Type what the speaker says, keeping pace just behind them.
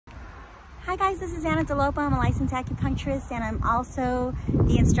Hi guys, this is Anna DeLopa. I'm a licensed acupuncturist and I'm also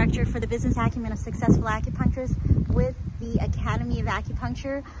the instructor for the Business Acumen of Successful Acupuncturists with the Academy of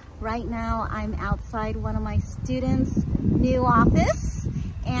Acupuncture. Right now I'm outside one of my students' new office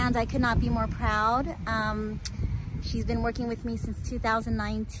and I could not be more proud. She's been working with me since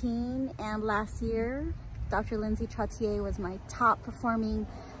 2019 and last year Dr. Lindsay Trottier was my top performing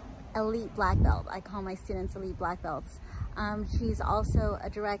elite black belt. I call my students elite black belts. She's also a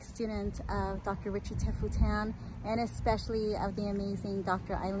direct student of Dr. Richie Tefutan and especially of the amazing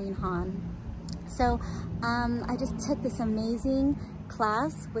Dr. Eileen Han. So I just took this amazing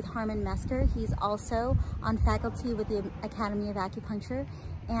class with Harmon Mesker. He's also on faculty with the Academy of Acupuncture,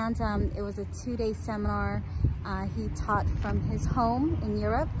 and it was a 2-day seminar. He taught from his home in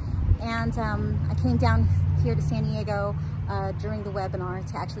Europe, and I came down here to San Diego during the webinar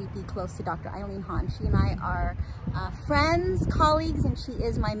to actually be close to Dr. Eileen Han. She and I are friends, colleagues, and she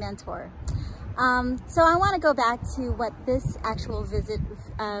is my mentor. So I want to go back to what this actual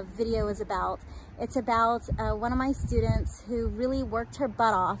video is about. It's about one of my students who really worked her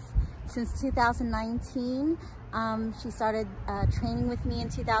butt off since 2019. She started training with me in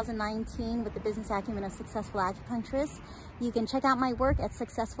 2019 with the Business Acumen of Successful Acupuncturists. You can check out my work at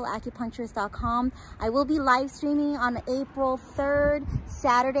successfulacupuncturist.com. I will be live streaming on April 3rd,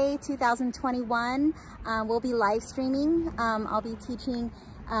 Saturday, 2021. We'll be live streaming. I'll be teaching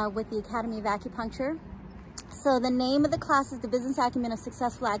with the Academy of Acupuncture. So the name of the class is the Business Acumen of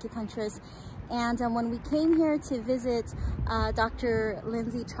Successful Acupuncturists. And when we came here to visit Dr.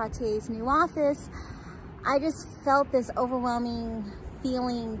 Lindsay Trottier's new office, I just felt this overwhelming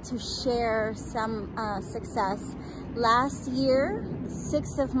feeling to share some success. Last year,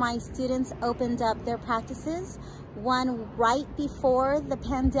 6 of my students opened up their practices, one right before the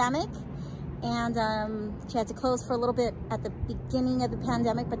pandemic, and she had to close for a little bit at the beginning of the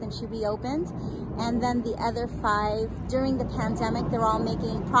pandemic, but then she reopened. And then the other 5 during the pandemic, they're all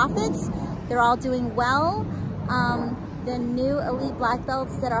making profits. They're all doing well. The new elite black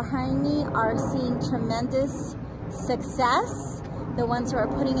belts that are hiring me are seeing tremendous success. The ones who are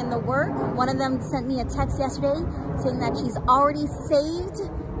putting in the work. One of them sent me a text yesterday saying that she's already saved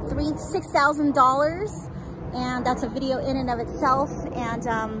 $6,000, and that's a video in and of itself. And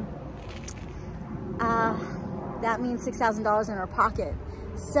that means $6,000 in her pocket.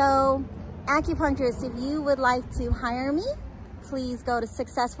 So, acupuncturists, if you would like to hire me, please go to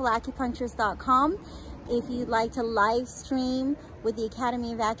successfulacupuncturist.com. If you'd like to live stream with the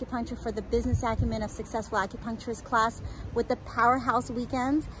Academy of Acupuncture for the Business Acumen of Successful Acupuncturist class with the Powerhouse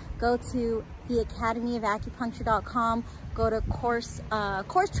Weekends, go to theacademyofacupuncture.com, go to course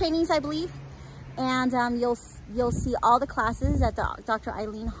trainings, I believe, and you'll see all the classes that Dr.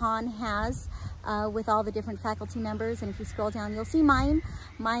 Eileen Han has with all the different faculty members. And if you scroll down, you'll see mine.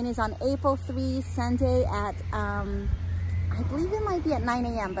 Mine is on April 3, Sunday at I believe it might be at 9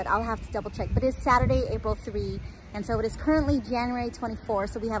 a.m., but I'll have to double check. But it's Saturday, April 3, and so it is currently January 24,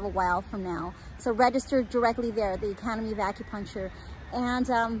 so we have a while from now. So register directly there, the Academy of Acupuncture. And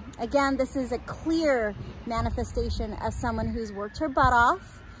again, this is a clear manifestation of someone who's worked her butt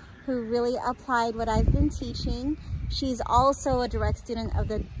off, who really applied what I've been teaching. She's also a direct student of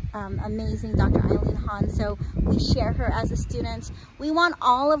the amazing Dr. Eileen Han, so we share her as a student. We want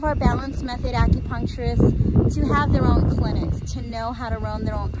all of our balanced method acupuncturists to have their own clinics, to know how to run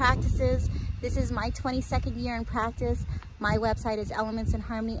their own practices. This is my 22nd year in practice. My website is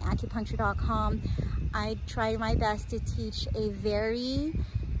elementsinharmonyacupuncture.com. I try my best to teach a very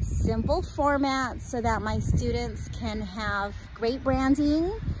simple format so that my students can have great branding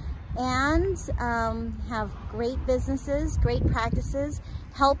and have great businesses, great practices,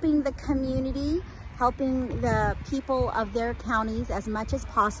 helping the community, helping the people of their counties as much as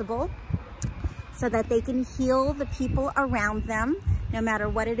possible so that they can heal the people around them, no matter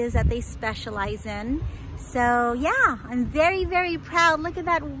what it is that they specialize in. So yeah, I'm very, very proud. Look at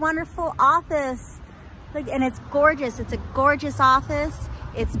that wonderful office. Look, and it's gorgeous. It's a gorgeous office.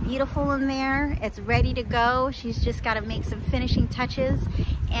 It's beautiful in there. It's ready to go. She's just got to make some finishing touches.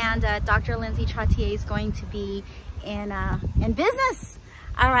 And Dr. Lindsay Trottier is going to be in business.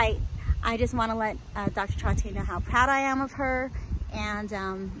 All right. I just want to let Dr. Trottier know how proud I am of her. And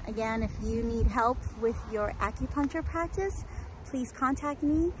again, if you need help with your acupuncture practice, please contact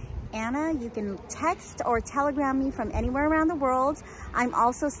me, Anna. You can text or telegram me from anywhere around the world. I'm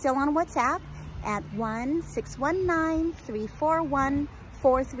also still on WhatsApp at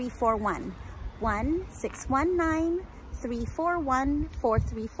 1-619-341-4341.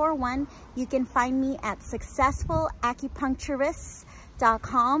 1-619-341-4341. You can find me at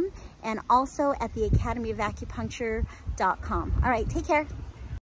successfulacupuncturists.com and also at the Academy of Acupuncture.com. All right, take care.